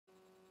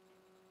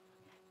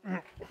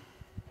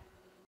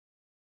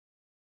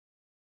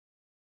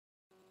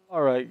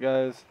Alright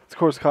guys, it's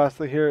Course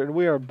Costly here, and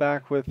we are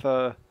back with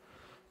here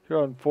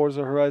on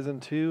Forza Horizon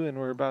 2, and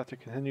we're about to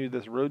continue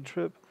this road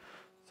trip.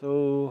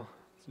 So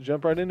let's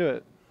jump right into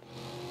it.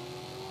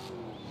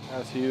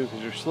 Pass you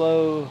because you're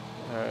slow.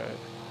 Alright.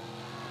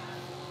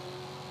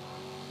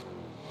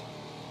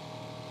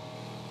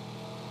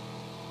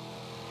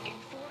 In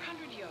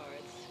 400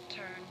 yards,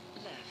 turn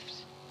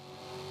left.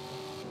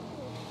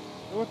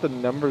 I wonder what the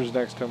numbers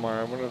next to them are.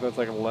 I wonder if that's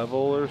like a level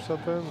or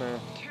something. Or...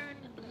 Turn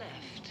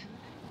left.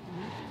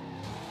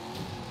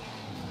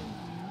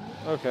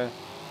 Okay.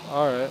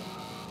 Alright.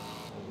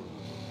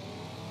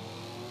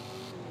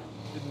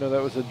 Didn't know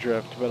that was a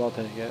drift, but I'll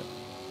take it.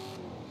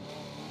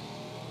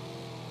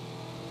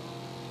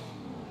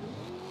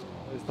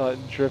 I just thought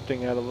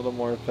drifting had a little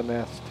more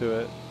finesse to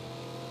it.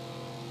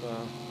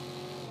 So.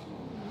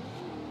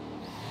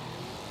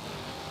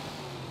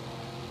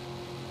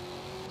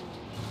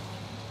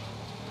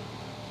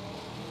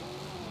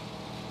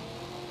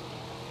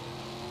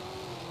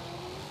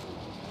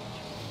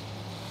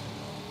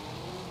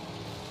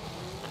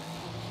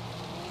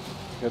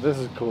 Yeah, this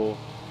is cool.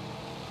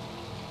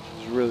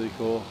 It's really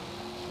cool.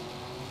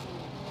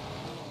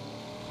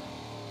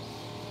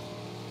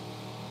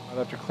 I'd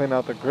have to clean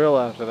out the grill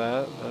after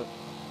that, but...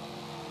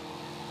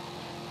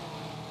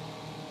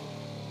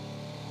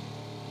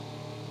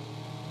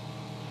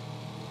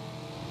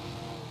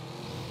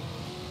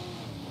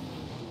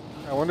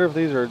 I wonder if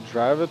these are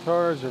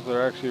drivatars or if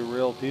they're actually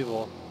real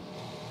people.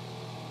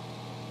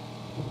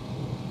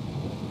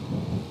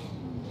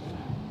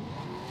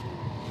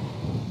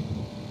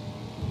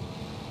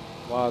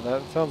 Wow,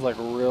 that sounds like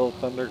real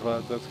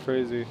thunderclouds. That's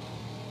crazy.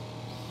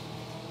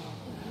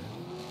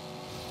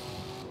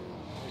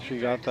 She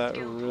got that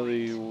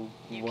really well.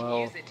 You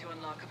can use it to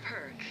unlock a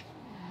perk.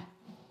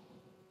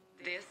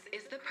 This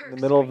is the perk In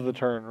the middle screen. of the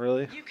turn,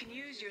 really? You can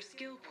use your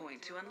skill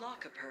point to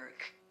unlock a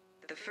perk.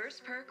 The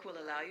first perk will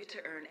allow you to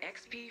earn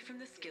XP from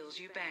the skills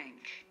you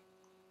bank.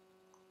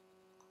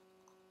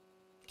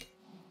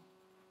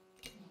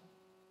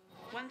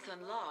 Once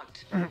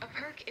unlocked, a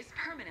perk is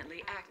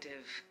permanently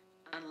active.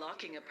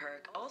 Unlocking a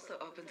perk also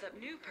opens up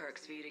new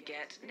perks for you to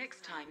get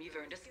next time you've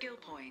earned a skill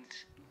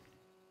point.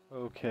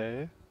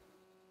 Okay.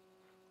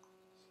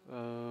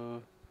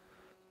 So,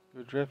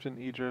 your drift and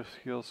e-drift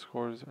skill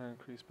scores are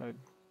increased by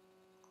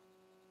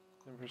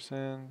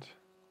 10%.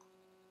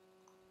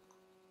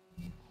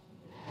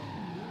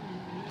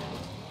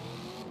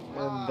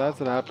 And that's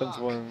what happens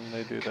when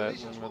they do that.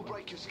 Collisions will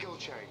break your skill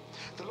chain.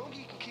 The longer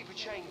you can keep a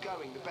chain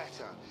going, the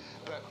better.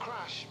 But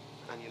crash,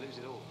 and you lose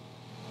it all.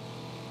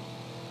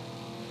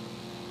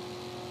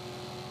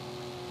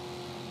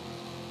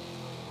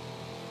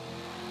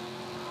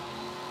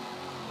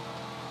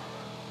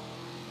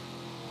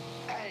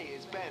 Hey,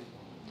 it's Ben.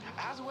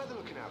 How's the weather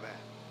looking out there?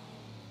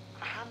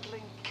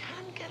 Handling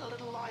can get a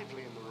little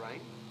lively in the rain.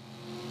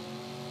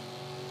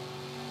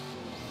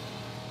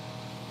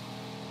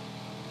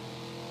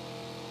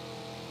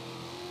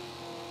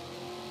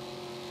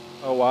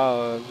 Oh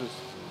wow, I'm just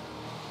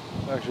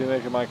actually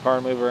making my car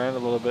move around a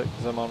little bit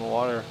because I'm on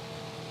water.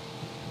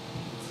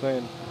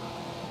 Insane.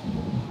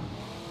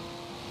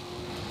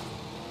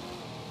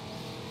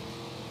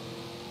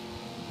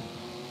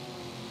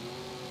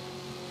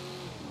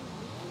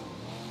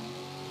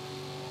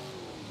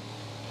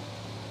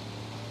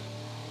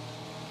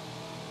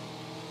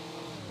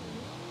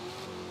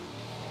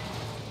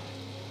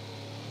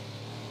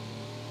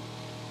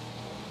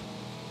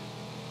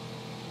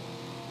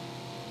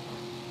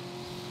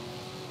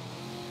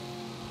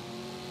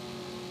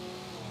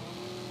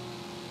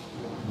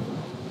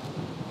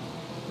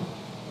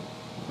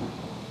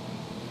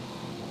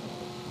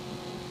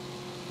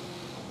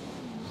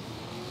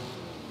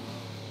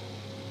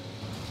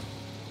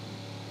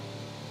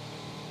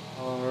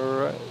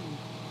 Alright.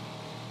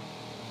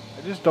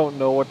 I just don't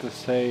know what to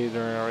say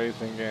during a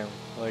racing game.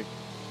 Like,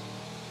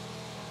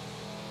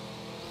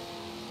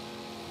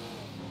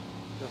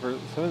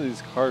 some of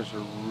these cars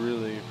are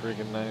really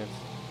freaking nice.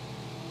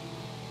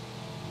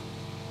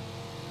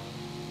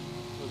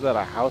 Was that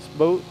a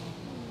houseboat?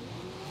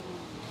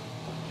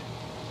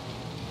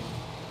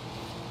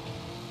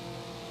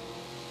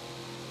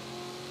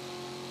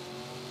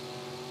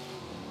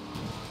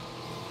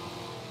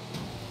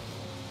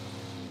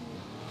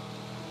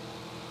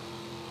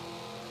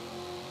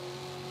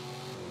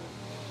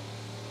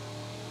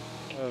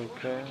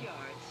 Okay. 400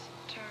 yards,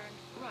 turn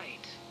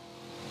right.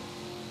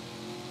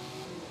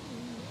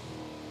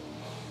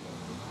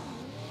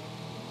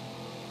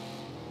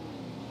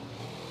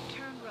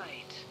 Turn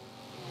right.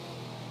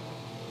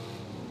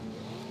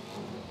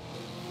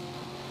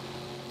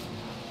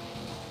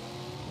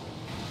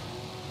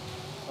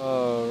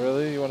 Oh,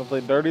 really? You want to play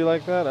dirty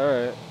like that?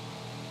 Alright.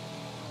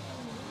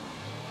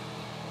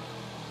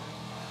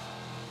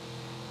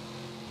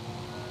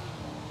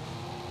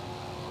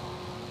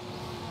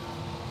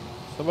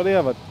 Somebody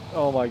have a...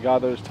 Oh my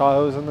god, there's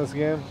Tahoes in this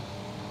game?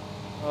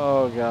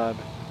 Oh god.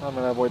 I'm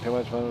gonna have way too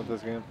much fun with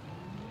this game.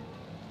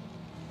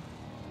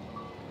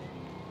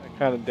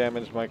 Kind of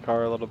damaged my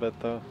car a little bit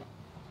though.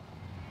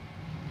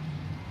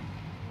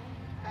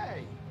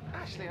 Hey,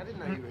 Ashley, I didn't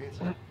know you were here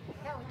today.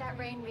 Yeah, with that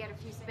rain, we had a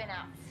few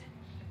spin-outs.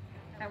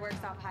 My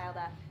work's all piled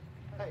up.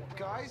 Hey,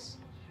 guys,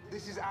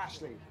 this is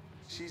Ashley.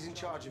 She's in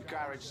charge of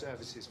garage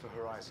services for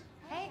Horizon.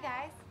 Hey,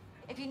 guys.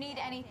 If you need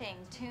anything,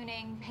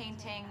 tuning,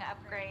 painting,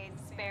 upgrades,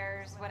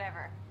 spares,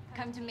 whatever,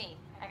 come to me.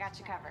 I got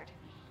you covered.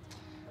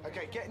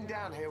 Okay, getting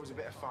down here was a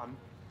bit of fun,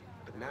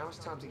 but now it's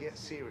time to get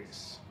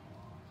serious.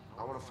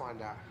 I want to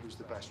find out who's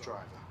the best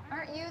driver.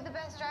 Aren't you the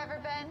best driver,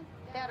 Ben?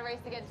 They ought to race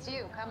against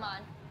you. Come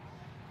on.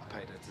 I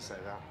paid her to say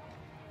that.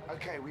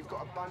 Okay, we've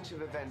got a bunch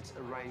of events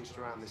arranged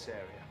around this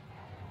area.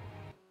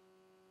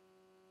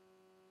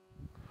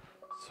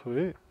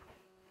 Sweet.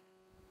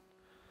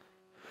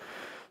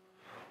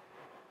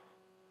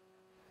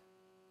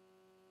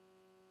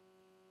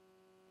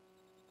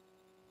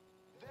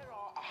 There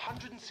are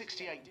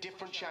 168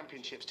 different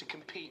championships to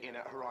compete in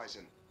at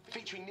Horizon,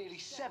 featuring nearly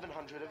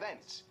 700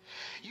 events.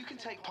 You can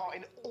take part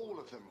in all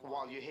of them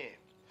while you're here.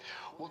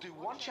 We'll do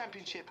one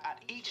championship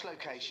at each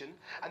location,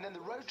 and then the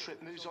road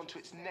trip moves on to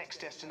its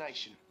next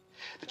destination.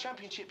 The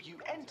championship you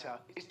enter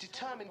is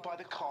determined by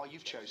the car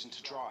you've chosen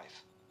to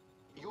drive.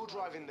 You're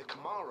driving the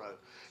Camaro,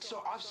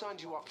 so I've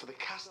signed you up for the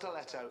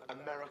Castelletto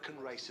American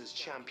Racers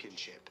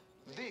Championship.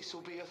 This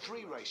will be a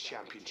 3-race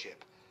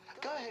championship.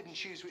 Go ahead and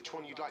choose which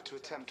one you'd like to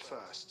attempt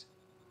first.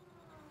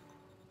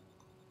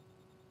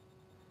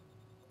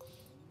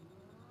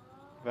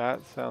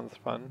 That sounds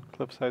fun.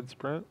 Cliffside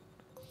Sprint.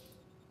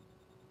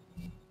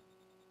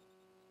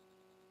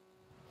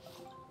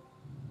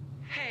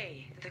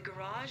 Hey, the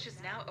garage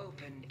is now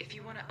open if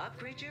you want to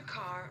upgrade your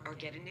car or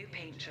get a new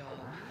paint job.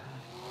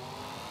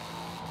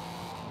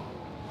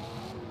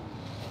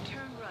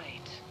 Turn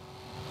right.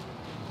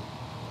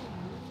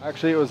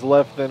 Actually, it was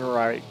left then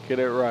right. Get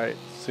it right,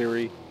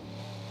 Siri.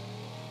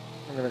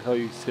 I'm gonna call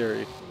you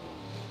Siri.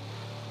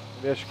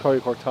 Maybe I should call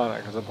you Cortana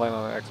because I'm playing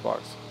on an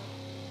Xbox.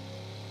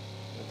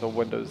 It's a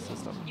Windows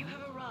system. You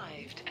have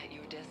arrived at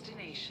your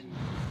destination.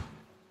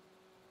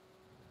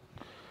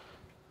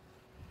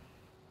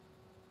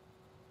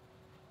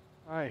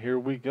 Alright, here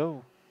we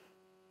go.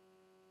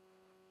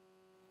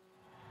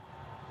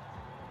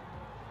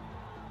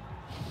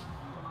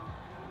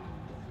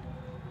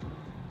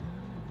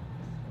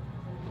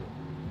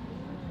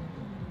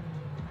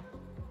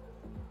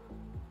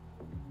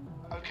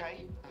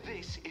 Okay,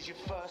 this is your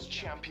first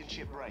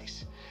championship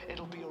race.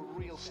 It'll be a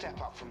real step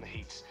up from the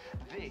heats.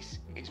 This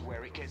is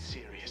where it gets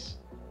serious.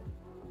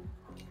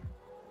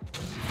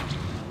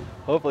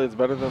 Hopefully it's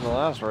better than the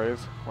last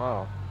race.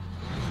 Wow.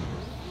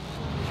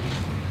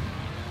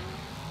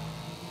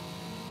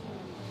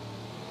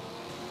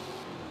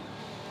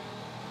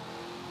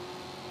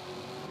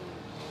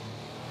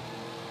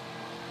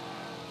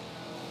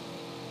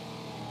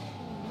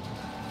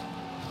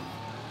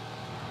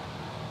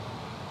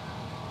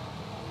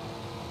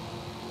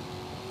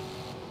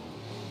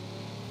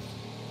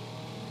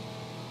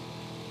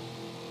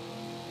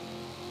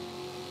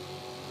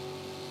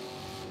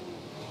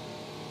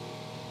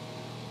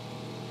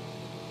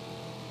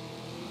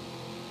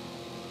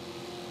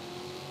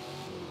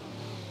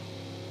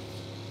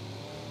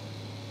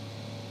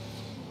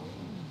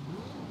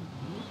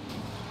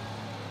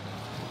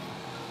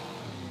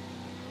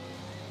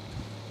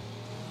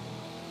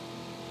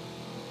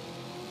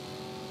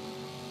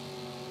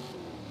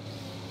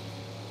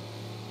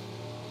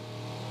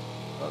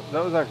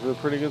 That was actually a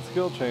pretty good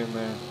skill chain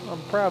there.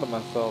 I'm proud of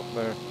myself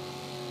there.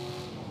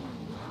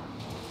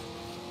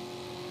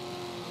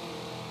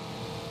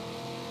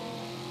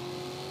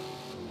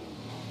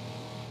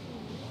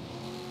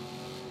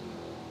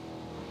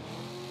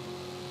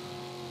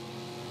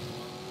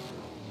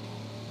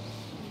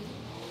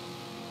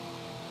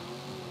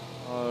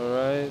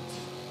 Alright.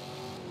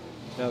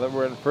 Now that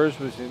we're in first,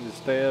 we just need to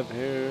stay up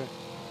here.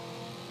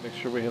 Make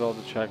sure we hit all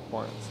the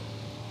checkpoints.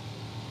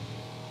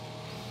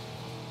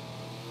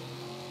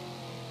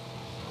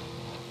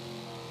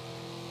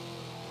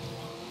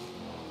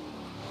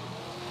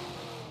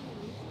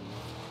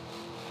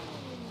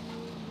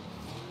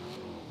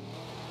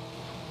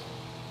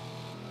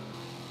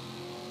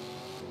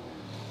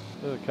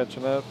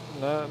 Catching up.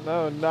 No,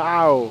 no,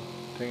 no!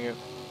 Dang it.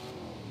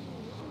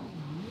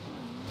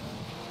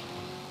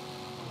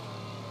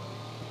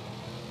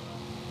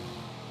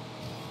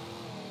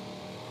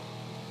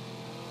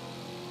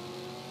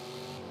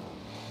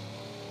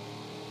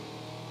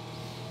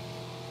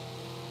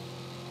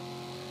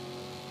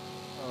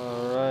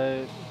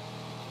 Alright.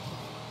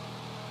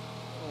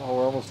 Oh,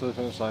 we're almost to the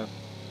finish line.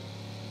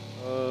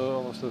 Oh,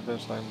 almost to the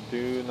finish line.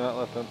 Do not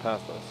let them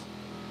pass us.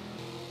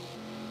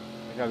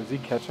 Oh my god, is he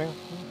catching?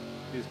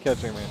 He's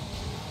catching me.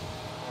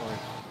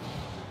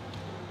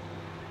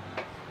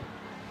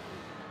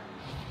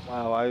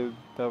 Wow,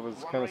 that was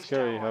kind of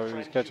scary how he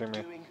was catching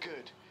me. Doing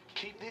good.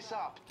 Keep this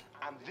up,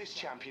 and this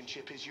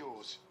championship is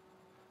yours.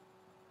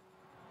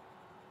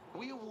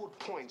 We award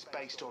points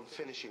based on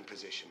finishing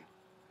position.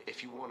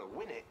 If you want to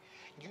win it,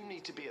 you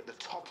need to be at the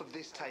top of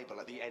this table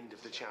at the end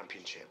of the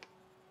championship.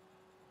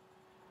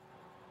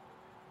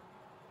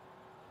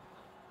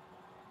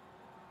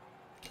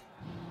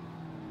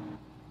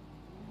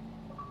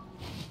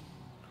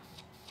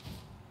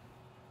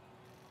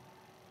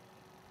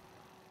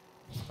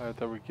 Alright,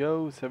 there we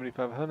go.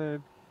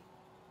 7,500.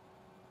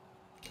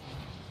 So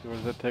where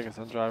does that take us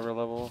on driver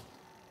level?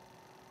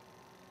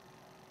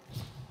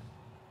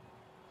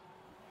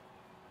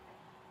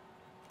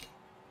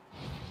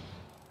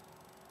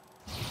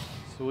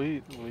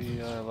 Sweet,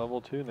 we are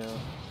level 2 now.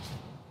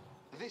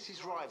 This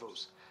is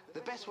Rivals,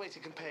 the best way to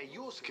compare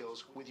your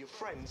skills with your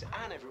friends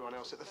and everyone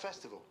else at the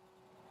festival.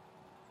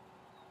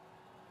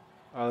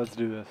 Alright, let's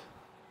do this.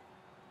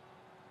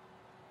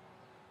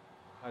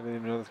 I didn't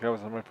even know this guy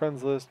was on my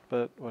friends list,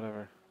 but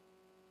whatever.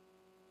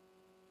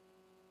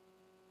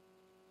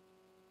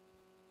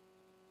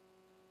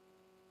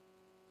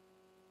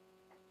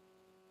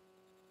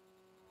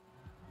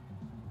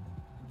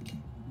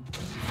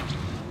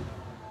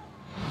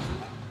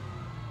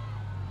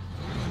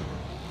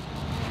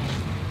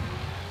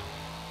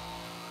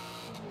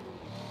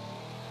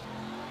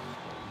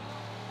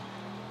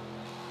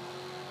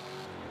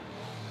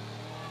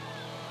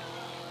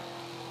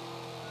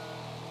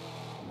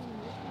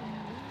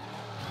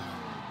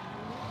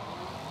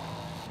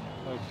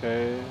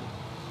 Okay.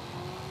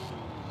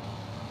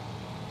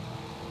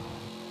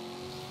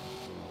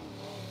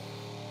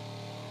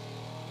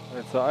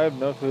 Alright, so I have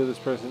no clue who this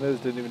person is.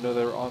 Didn't even know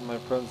they were on my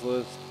friends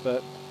list,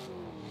 but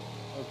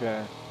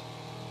okay.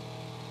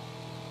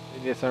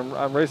 And yes,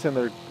 I'm racing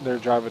their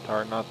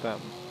Drivatar, not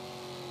them.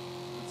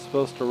 It's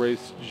supposed to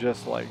race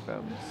just like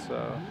them,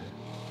 so.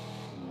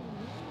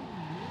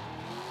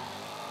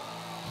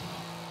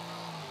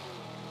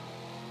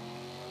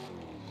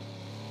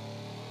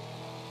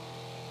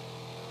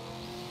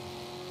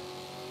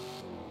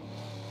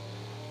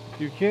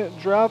 You can't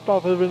drop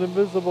off of an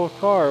invisible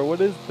car. What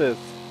is this?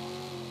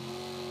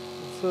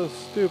 It's so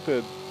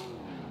stupid.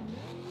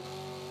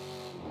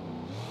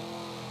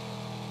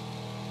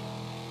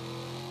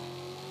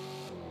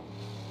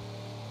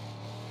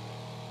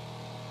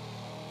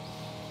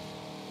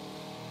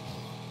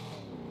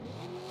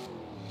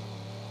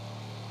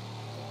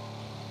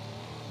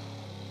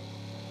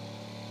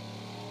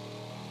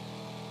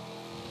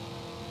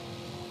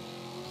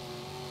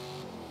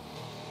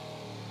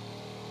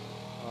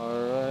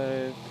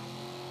 Alright.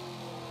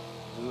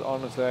 This is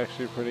honestly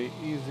actually pretty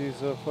easy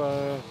so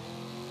far.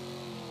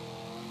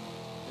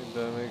 Need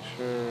to make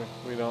sure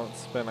we don't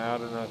spin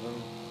out or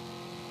nothing.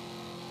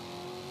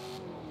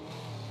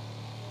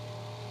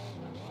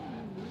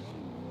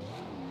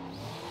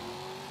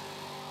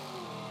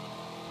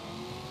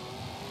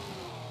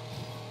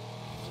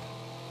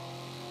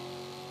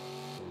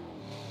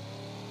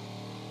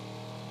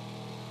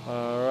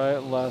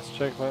 Alright, last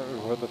checkpoint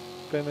before the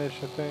finish,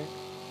 I think.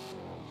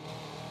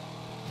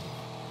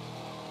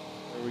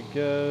 There we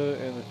go,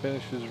 and the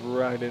finish is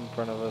right in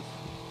front of us.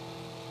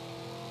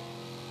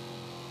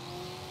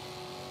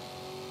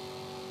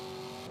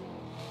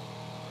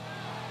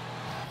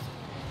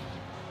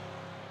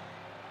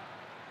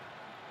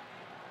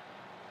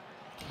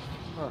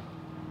 Huh,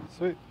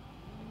 sweet.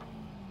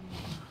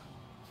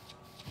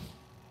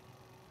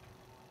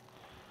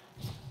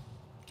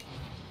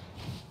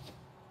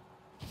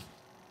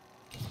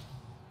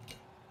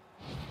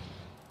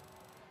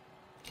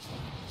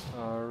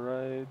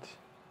 Alright.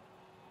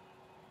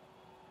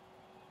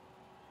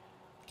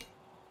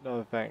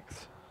 No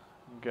thanks.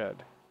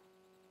 Good.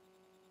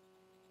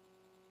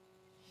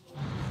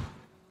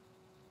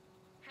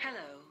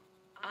 Hello,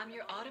 I'm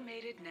your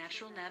automated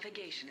natural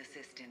navigation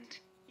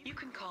assistant. You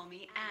can call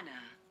me Anna.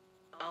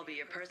 I'll be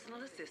your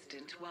personal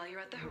assistant while you're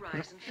at the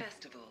Horizon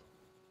Festival.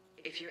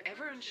 If you're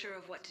ever unsure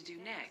of what to do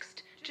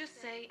next,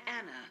 just say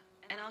Anna,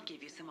 and I'll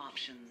give you some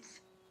options.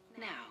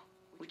 Now,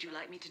 would you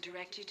like me to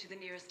direct you to the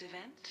nearest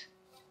event?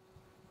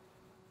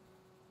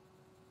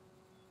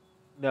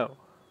 No.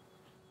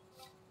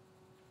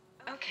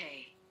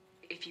 Okay.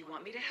 If you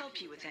want me to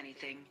help you with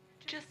anything,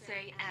 just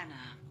say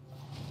Anna.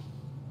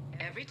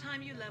 Every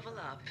time you level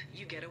up,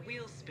 you get a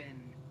wheel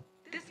spin.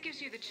 This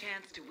gives you the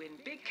chance to win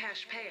big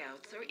cash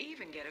payouts or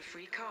even get a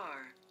free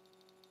car.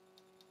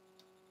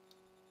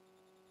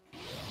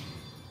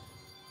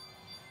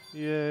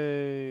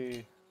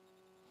 Yay.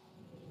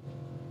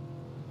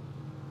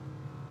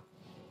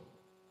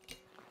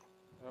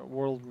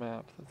 World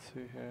map, let's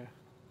see here.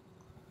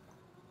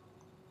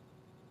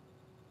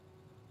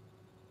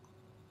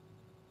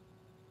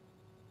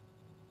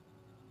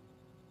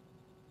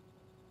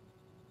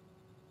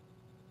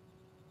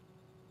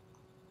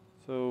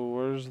 So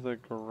where's the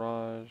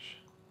garage?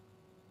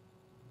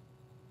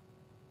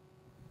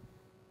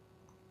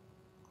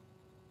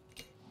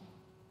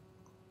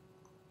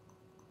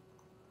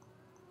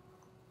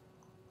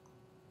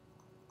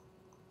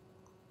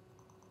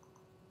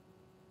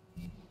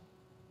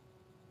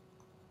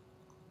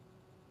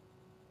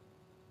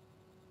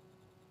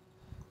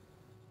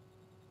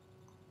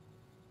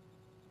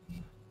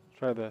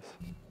 Try this.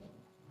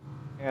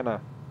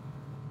 Anna.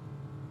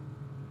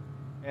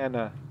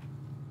 Anna.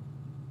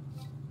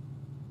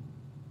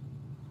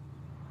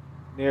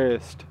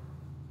 Nearest.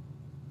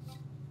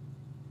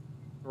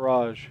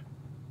 Garage.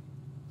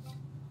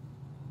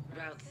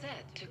 Route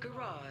set to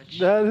garage.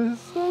 That is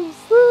so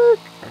sick!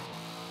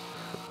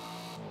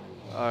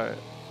 Alright.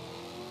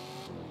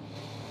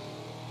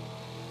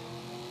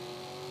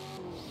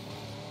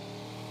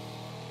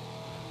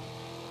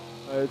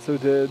 Alright, so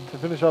to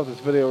finish off this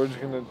video, we're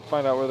just gonna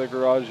find out where the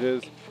garage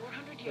is, In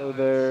 400 go yards,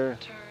 there,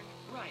 turn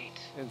right.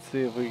 and see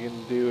if we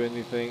can do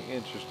anything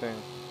interesting.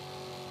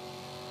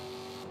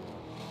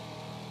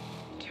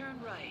 Turn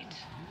right.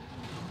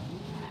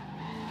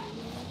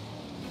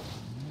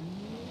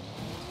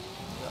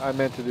 I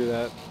meant to do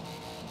that.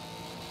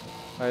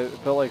 I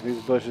felt like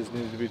these bushes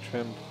needed to be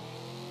trimmed.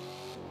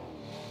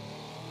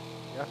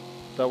 Yeah,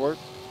 does that work?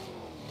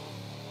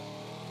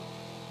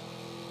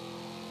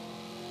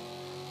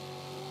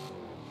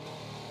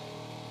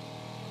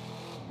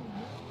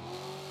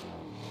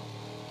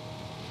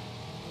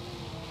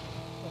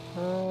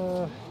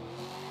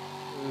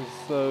 This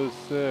is so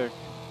sick.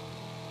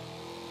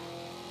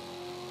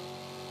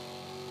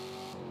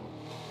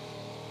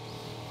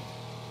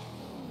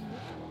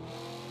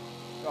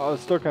 I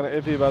was still kind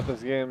of iffy about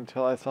this game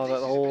until I saw that This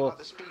is a bit whole like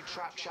the speed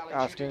trap challenge you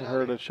asking did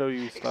her earlier. to show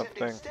you stuff Except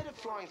thing. instead of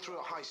flying through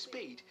at high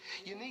speed,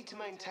 you need to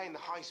maintain the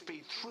high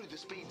speed through the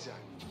speed zone.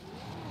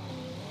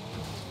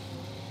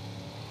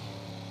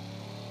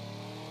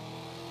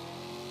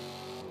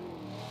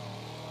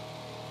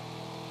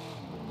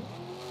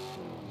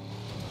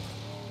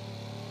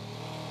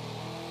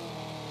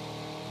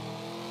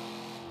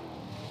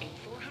 In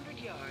 400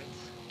 yards,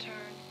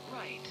 turn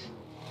right.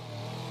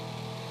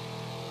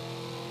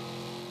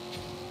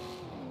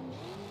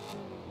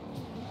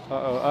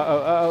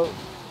 Uh-oh.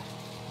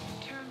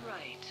 Turn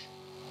right.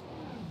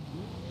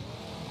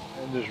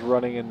 And just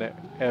running into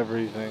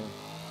everything.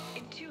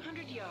 In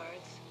 200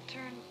 yards,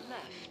 turn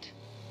left.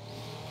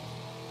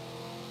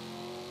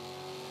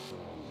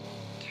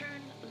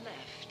 Turn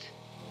left.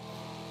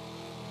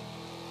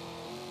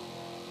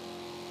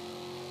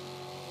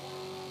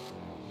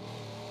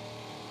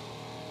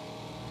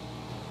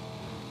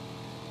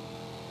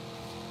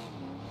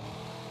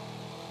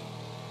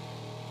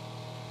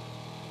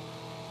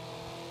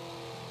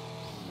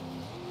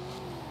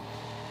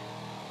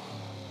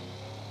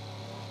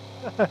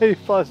 He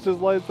flashed his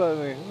lights at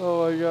me.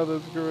 Oh my god,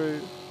 that's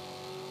great.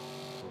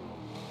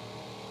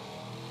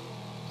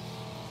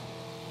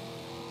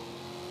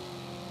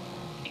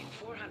 In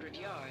 400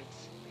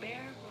 yards,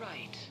 bear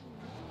right.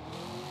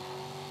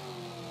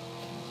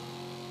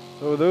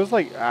 So there's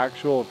like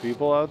actual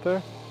people out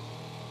there?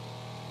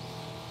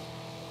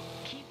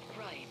 Keep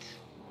right.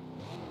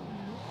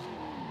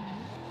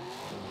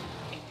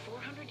 In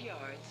 400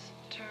 yards,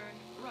 turn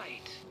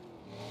right.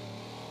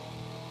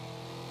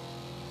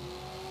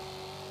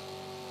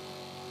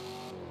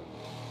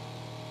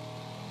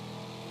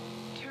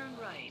 Turn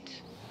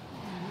right.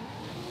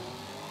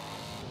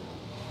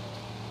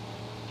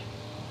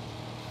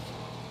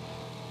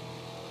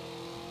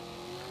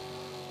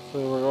 So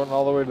we're going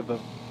all the way to the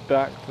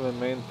back to the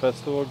main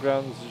festival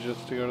grounds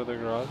just to go to the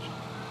garage?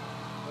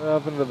 What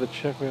happened to the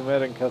chick we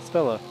met in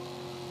Castella?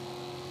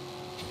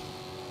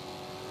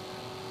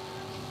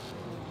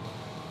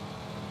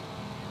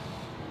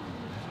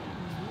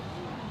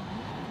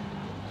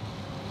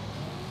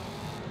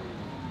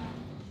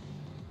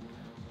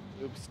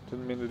 Oops,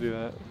 didn't mean to do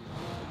that.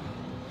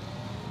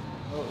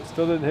 Oh,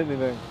 still didn't hit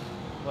anything.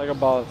 Like a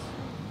boss.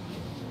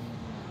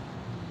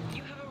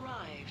 You have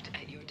arrived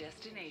at your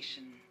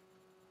destination.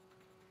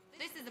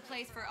 This is a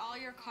place for all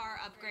your car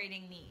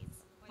upgrading needs,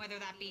 whether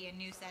that be a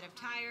new set of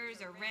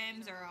tires or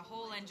rims or a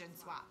whole engine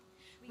swap.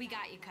 We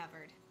got you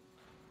covered.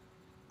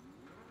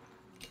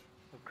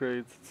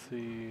 Upgrades, let's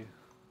see.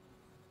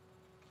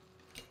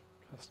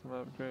 Custom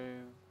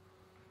upgrade.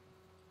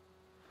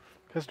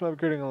 Custom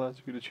upgrading allows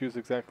you to choose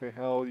exactly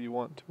how you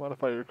want to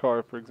modify your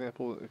car. For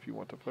example, if you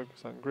want to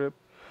focus on grip,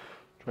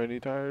 try new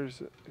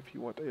tires. If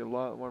you want a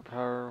lot more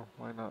power,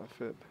 why not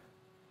fit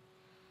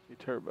a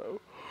turbo?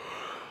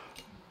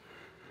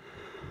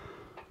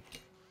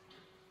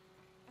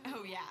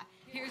 Oh yeah,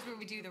 here's where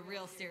we do the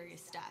real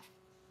serious stuff.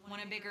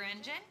 Want a bigger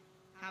engine?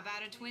 How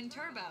about a twin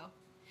turbo?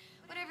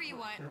 Whatever you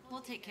want, we'll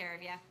take care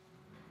of you.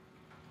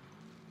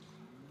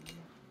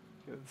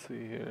 Let's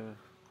see here.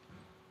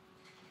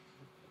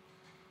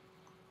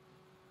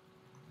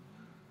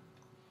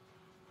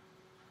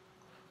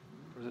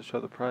 Where does it show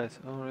the price?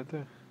 Oh, right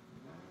there.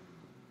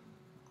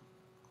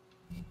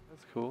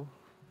 That's cool.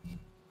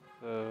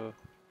 So,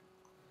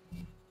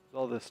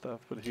 all this stuff,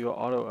 but if you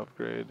auto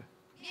upgrade,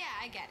 Yeah,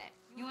 I get it.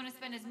 You want to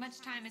spend as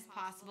much time as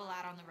possible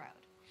out on the road.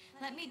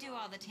 Let me do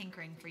all the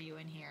tinkering for you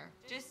in here.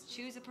 Just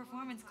choose a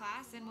performance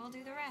class and we'll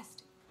do the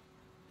rest.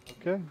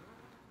 okay.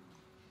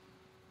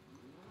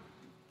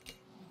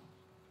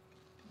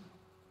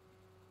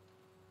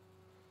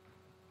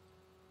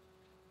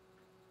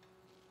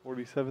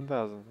 $47,000.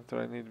 That's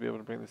what I need to be able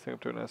to bring this thing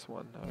up to an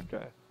S1.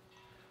 Okay.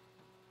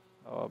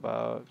 How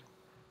about,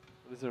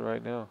 what is it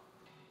right now?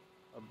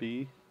 A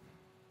B?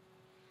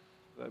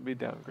 That'd be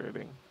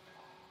downgrading.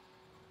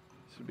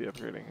 Should be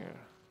upgrading here.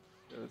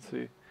 Okay, let's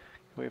see.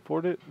 Can we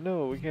afford it?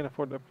 No, we can't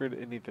afford to upgrade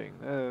anything.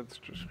 That's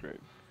just great.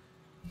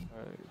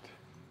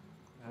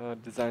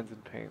 Alright. Designs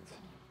and paints.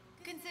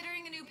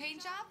 Considering a new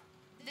paint job?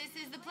 This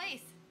is the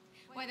place.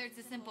 Whether it's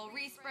a simple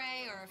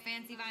respray or a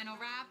fancy vinyl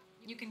wrap,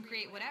 you can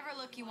create whatever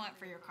look you want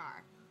for your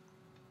car.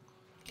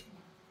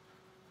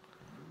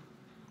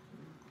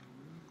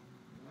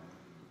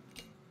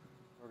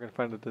 gonna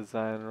find a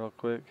design real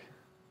quick.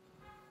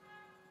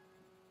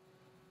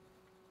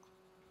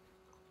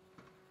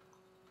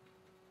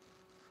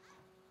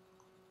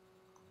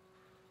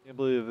 Can't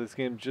believe this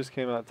game just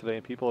came out today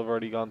and people have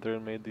already gone through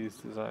and made these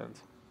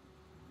designs.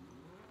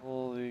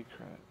 Holy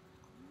crap.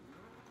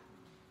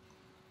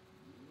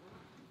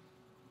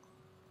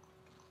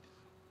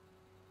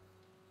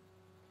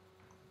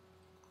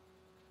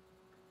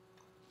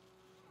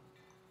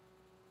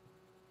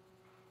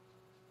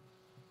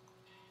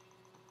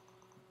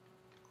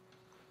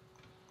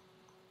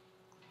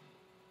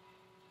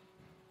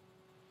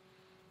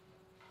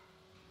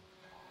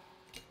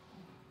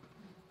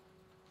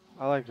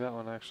 I like that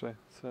one actually.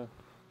 So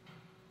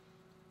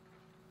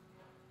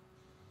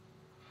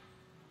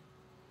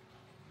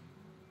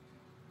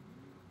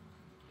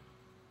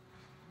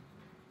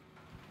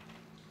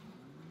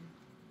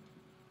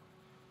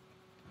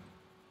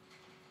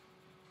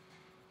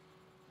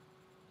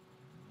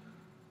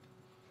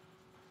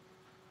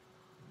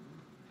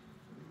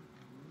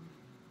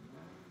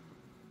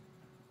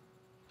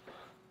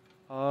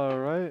all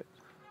right.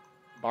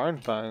 Barn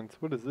finds.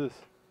 What is this?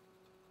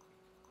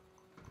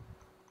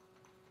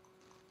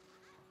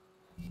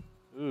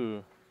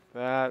 Ooh,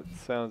 that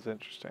sounds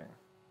interesting.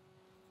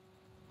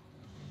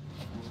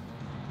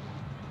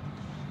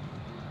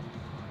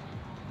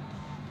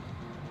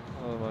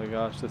 Oh my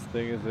gosh, this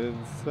thing is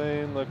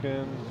insane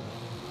looking.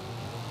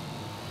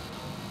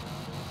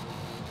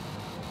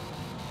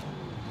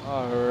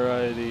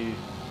 Alrighty.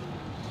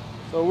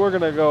 So we're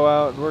gonna go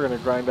out and we're gonna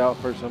grind out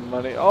for some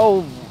money.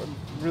 Oh,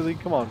 really?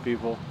 Come on,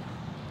 people.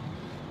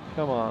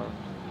 Come on.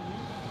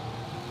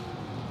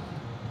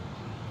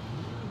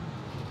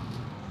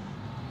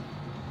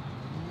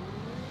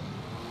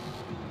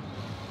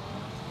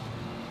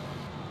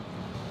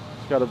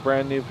 Just got a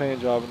brand new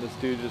paint job and this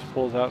dude just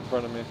pulls out in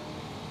front of me.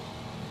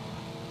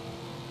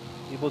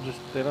 People just,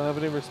 they don't have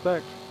any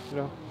respect, you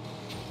know.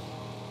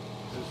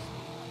 Just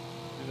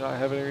do not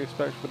have any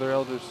respect for their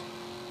elders.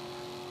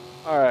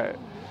 Alright.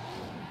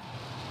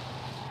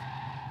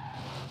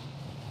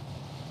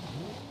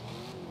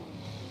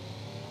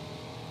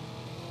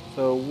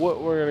 So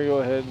what we're going to go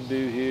ahead and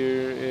do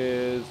here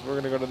is we're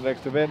going to go to the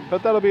next event,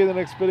 but that'll be in the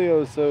next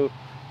video. So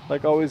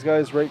like always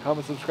guys, rate,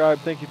 comment, subscribe.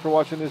 Thank you for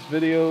watching this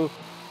video.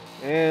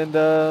 And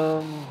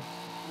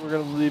we're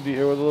going to leave you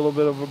here with a little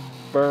bit of a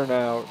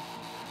burnout.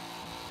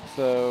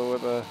 So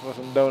with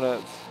some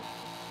donuts.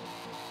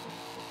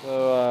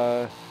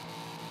 So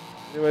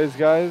anyways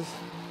guys,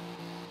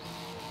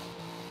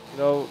 you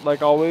know,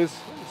 like always,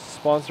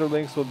 sponsor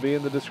links will be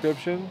in the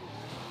description.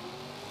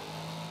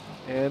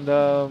 And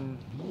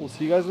we'll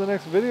see you guys in the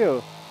next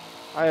video.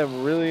 I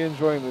am really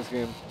enjoying this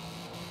game.